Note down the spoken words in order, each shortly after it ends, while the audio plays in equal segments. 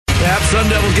Sun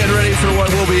Devils getting ready for what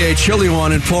will be a chilly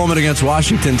one in Pullman against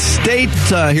Washington State.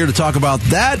 Here to talk about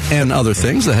that and other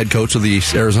things, the head coach of the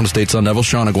Arizona State Sun Devils,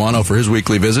 Sean Aguano, for his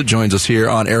weekly visit, joins us here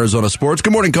on Arizona Sports.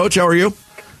 Good morning, Coach. How are you?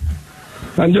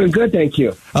 I'm doing good, thank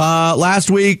you.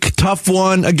 Last week, tough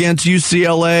one against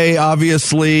UCLA.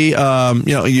 Obviously,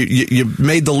 you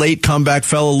made the late comeback,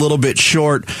 fell a little bit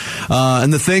short.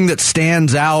 And the thing that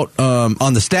stands out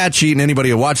on the stat sheet, and anybody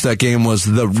who watched that game, was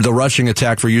the rushing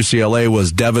attack for UCLA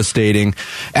was devastating.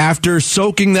 After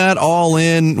soaking that all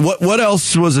in, what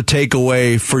else was a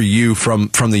takeaway for you from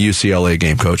the UCLA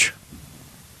game, Coach?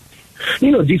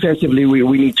 Defensively,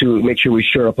 we need to make sure we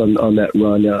shore up on that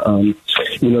run.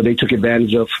 They took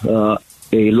advantage of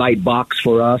a light box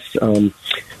for us,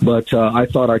 but I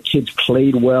thought our kids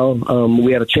played well.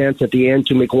 We had a chance at the end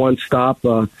to make one stop,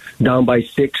 down by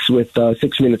 6 with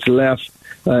 6 minutes left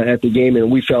at the game, and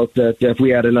we felt that if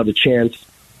we had another chance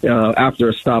after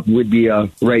a stop, we'd be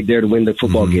right there to win the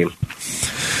football game.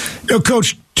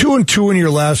 Coach, 2-2 in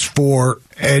your last 4,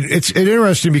 and it's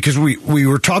interesting because we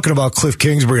were talking about Cliff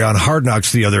Kingsbury on Hard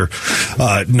Knocks the other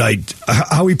night,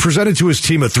 how he presented to his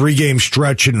team a 3-game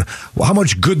stretch and how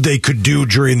much good they could do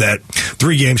during that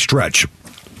 3-game stretch.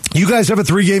 You guys have a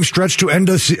 3-game stretch to end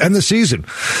the season.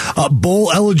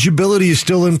 Bowl eligibility is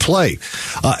still in play.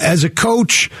 As a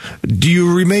coach, do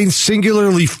you remain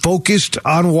singularly focused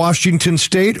on Washington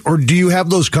State, or do you have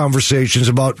those conversations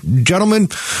about, gentlemen,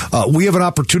 we have an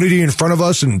opportunity in front of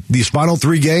us in these final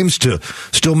 3 games to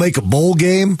still make a bowl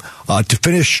game, to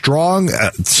finish strong?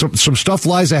 Some stuff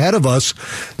lies ahead of us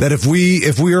that if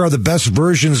we are the best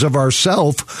versions of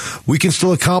ourselves, we can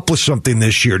still accomplish something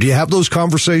this year. Do you have those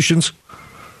conversations?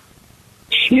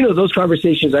 Those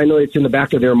conversations, I know it's in the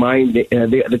back of their mind.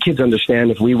 The kids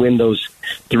understand if we win those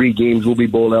 3 games, we'll be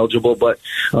bowl eligible. But,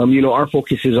 our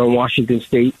focus is on Washington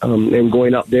State and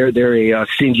going up there. They're a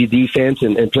stingy defense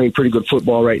and playing pretty good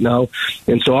football right now.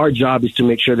 And so our job is to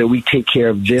make sure that we take care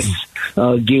of this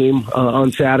game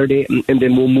on Saturday, and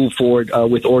then we'll move forward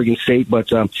with Oregon State. But,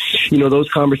 those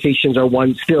conversations are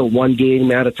one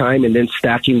game at a time, and then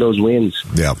stacking those wins.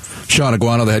 Yeah. Sean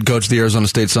Aguano, the head coach of the Arizona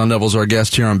State Sun Devils, our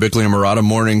guest here on Bickley and Murata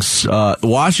Mornings.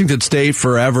 Washington State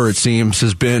forever, it seems,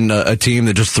 has been a team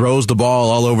that just throws the ball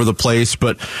all over the place,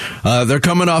 but they're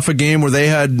coming off a game where they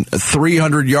had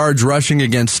 300 yards rushing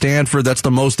against Stanford. That's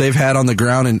the most they've had on the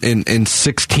ground in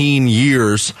 16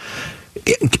 years.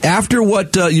 After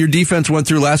what your defense went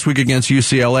through last week against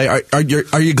UCLA,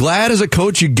 are you glad as a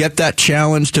coach you get that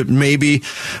challenge to maybe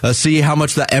see how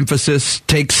much the emphasis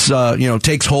takes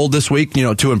hold this week,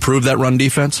 to improve that run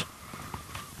defense?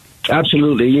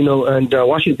 Absolutely, and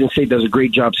Washington State does a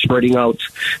great job spreading out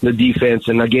the defense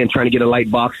and, again, trying to get a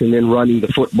light box and then running the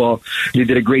football. They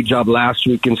did a great job last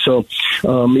week, and so,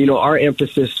 our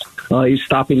emphasis is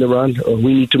stopping the run.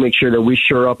 We need to make sure that we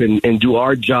shore up and do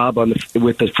our job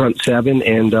with the front 7,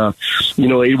 and,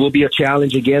 it will be a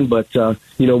challenge again, but,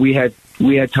 we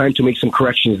had time to make some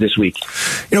corrections this week.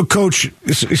 Coach,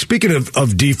 speaking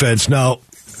of defense now,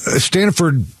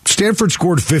 Stanford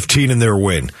scored 15 in their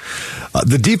win.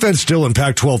 The defense still in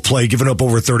Pac-12 play, giving up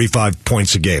over 35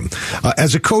 points a game.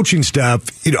 As a coaching staff,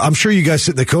 I'm sure you guys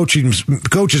sit in the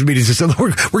coaches meetings and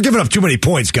say, we're giving up too many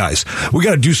points, guys. We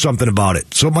got to do something about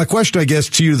it. So my question, I guess,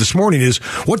 to you this morning is,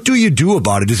 what do you do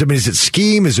about it? Is it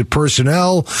scheme? Is it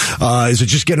personnel? Is it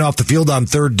just getting off the field on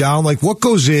 3rd down? Like, what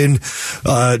goes in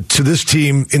to this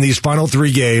team in these final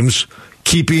 3 games,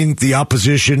 keeping the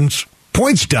opposition's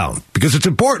points down? Because it's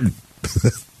important.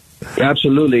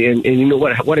 Absolutely, and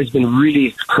what has been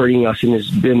really hurting us and has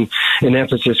been an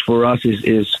emphasis for us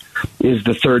is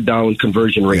the 3rd down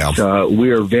conversion rate. Yeah. We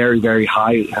are very, very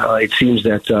high. It seems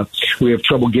that we have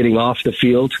trouble getting off the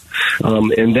field,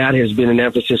 and that has been an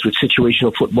emphasis with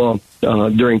situational football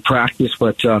during practice.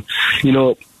 But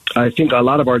I think a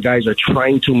lot of our guys are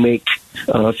trying to make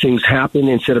things happen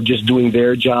instead of just doing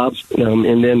their jobs,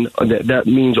 and then that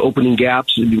means opening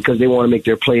gaps because they want to make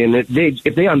their play. And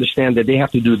if they understand that they have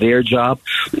to do their job,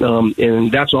 and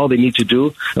that's all they need to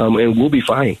do, and we'll be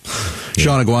fine.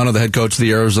 Sean Aguano, the head coach of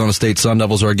the Arizona State Sun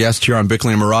Devils, our guest here on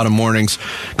Bickley and Murata Mornings.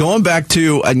 Going back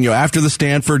to after the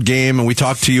Stanford game, and we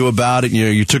talked to you about it.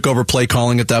 You took over play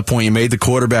calling at that point. You made the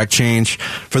quarterback change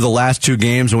for the last 2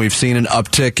 games, and we've seen an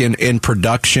uptick in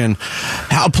production.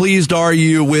 How pleased are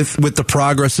you with the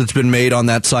progress that's been made on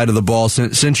that side of the ball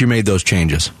since you made those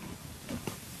changes?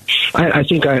 I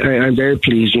think I'm very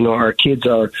pleased. Our kids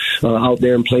are out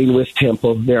there and playing with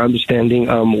tempo. They're understanding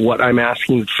what I'm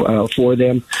asking for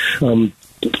them.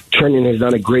 Trenton has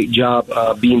done a great job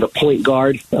being the point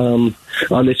guard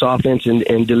on this offense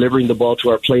and delivering the ball to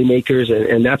our playmakers,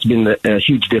 and that's been a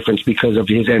huge difference because of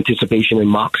his anticipation and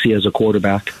moxie as a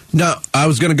quarterback. No, I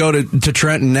was going to go to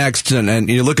Trenton next, and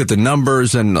you look at the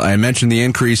numbers, and I mentioned the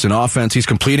increase in offense. He's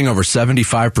completing over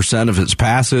 75% of his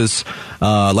passes.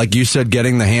 Like you said,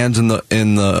 getting the hands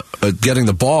getting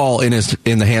the ball in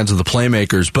the hands of the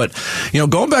playmakers. But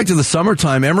going back to the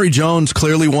summertime, Emory Jones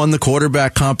clearly won the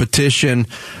quarterback competition.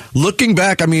 Looking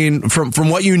back, I mean, from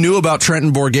what you knew about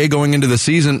Trenton Bourguet going into the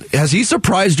season, has he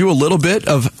surprised you a little bit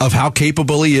of how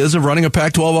capable he is of running a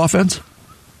Pac-12 offense?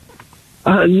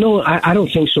 No, I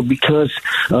don't think so, because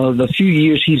the few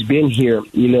years he's been here,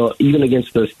 even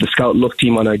against the scout look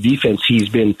team on our defense, he's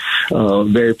been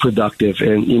very productive.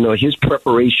 And, his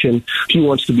preparation, he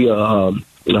wants to be a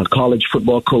college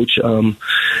football coach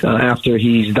after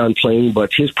he's done playing,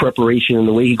 but his preparation and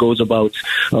the way he goes about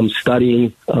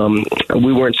studying,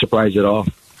 we weren't surprised at all.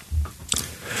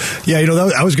 Yeah,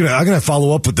 I'm gonna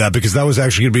follow up with that, because that was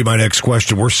actually gonna be my next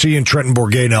question. We're seeing Trenton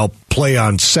Bourguet now play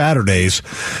on Saturdays.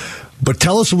 But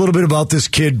tell us a little bit about this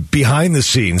kid behind the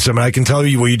scenes. I mean, I can tell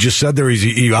you what you just said there.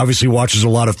 He obviously watches a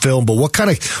lot of film, but what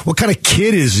kind of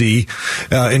kid is he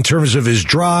in terms of his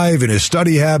drive and his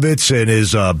study habits and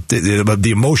his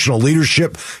the emotional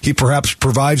leadership he perhaps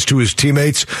provides to his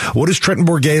teammates? What is Trenton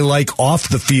Bourguet like off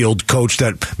the field, Coach,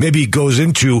 that maybe goes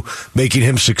into making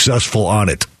him successful on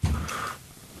it?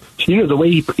 The way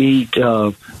he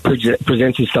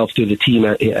presents himself to the team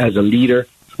as a leader.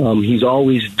 He's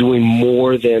always doing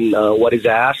more than what is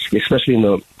asked, especially in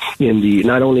the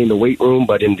not only in the weight room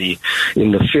but in the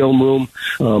film room.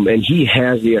 And he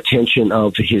has the attention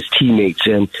of his teammates,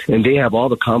 and they have all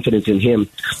the confidence in him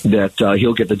that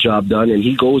he'll get the job done. And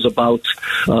he goes about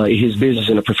his business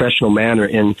in a professional manner,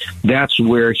 and that's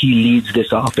where he leads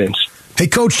this offense. Hey,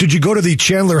 Coach, did you go to the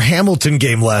Chandler Hamilton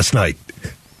game last night?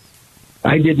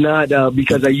 I did not,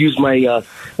 because I used my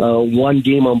one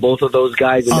game on both of those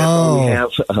guys, and that's all we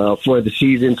have for the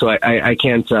season. So I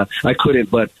can't, I couldn't.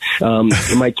 But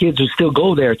my kids who still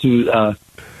go there to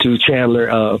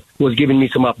Chandler was giving me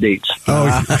some updates.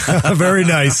 Oh, very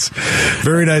nice,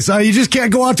 very nice. You just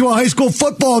can't go out to a high school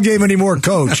football game anymore,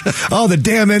 Coach. Oh, the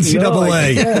damn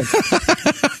NCAA.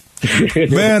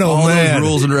 Man, oh all man. Those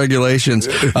rules and regulations.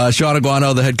 Sean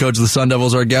Aguano, the head coach of the Sun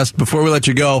Devils, our guest. Before we let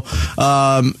you go,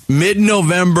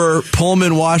 mid-November,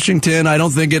 Pullman, Washington. I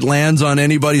don't think it lands on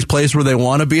anybody's place where they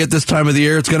want to be at this time of the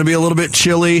year. It's going to be a little bit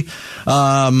chilly.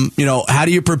 How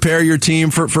do you prepare your team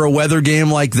for a weather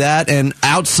game like that? And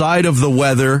outside of the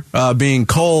weather being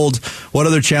cold, what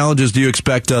other challenges do you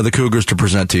expect the Cougars to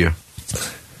present to you?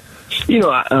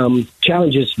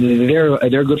 Challenges, they're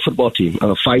a good football team,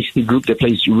 a feisty group that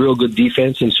plays real good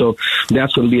defense, and so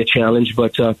that's going to be a challenge.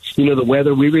 But the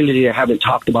weather, we really haven't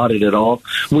talked about it at all.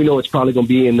 We know it's probably going to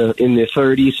be in the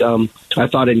 30s. I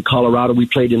thought in Colorado we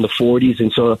played in the 40s,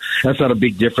 and so that's not a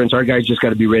big difference. Our guys just got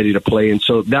to be ready to play, and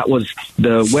so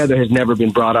the weather has never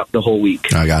been brought up the whole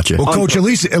week. I got you. Well, Coach, at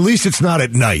least it's not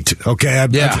at night. Okay,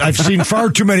 I've seen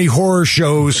far too many horror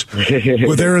shows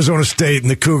with Arizona State and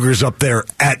the Cougars up there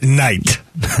at night.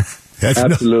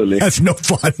 Absolutely. That's no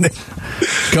fun.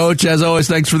 Coach, as always,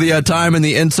 thanks for the time and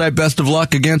the insight. Best of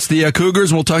luck against the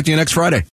Cougars, and we'll talk to you next Friday.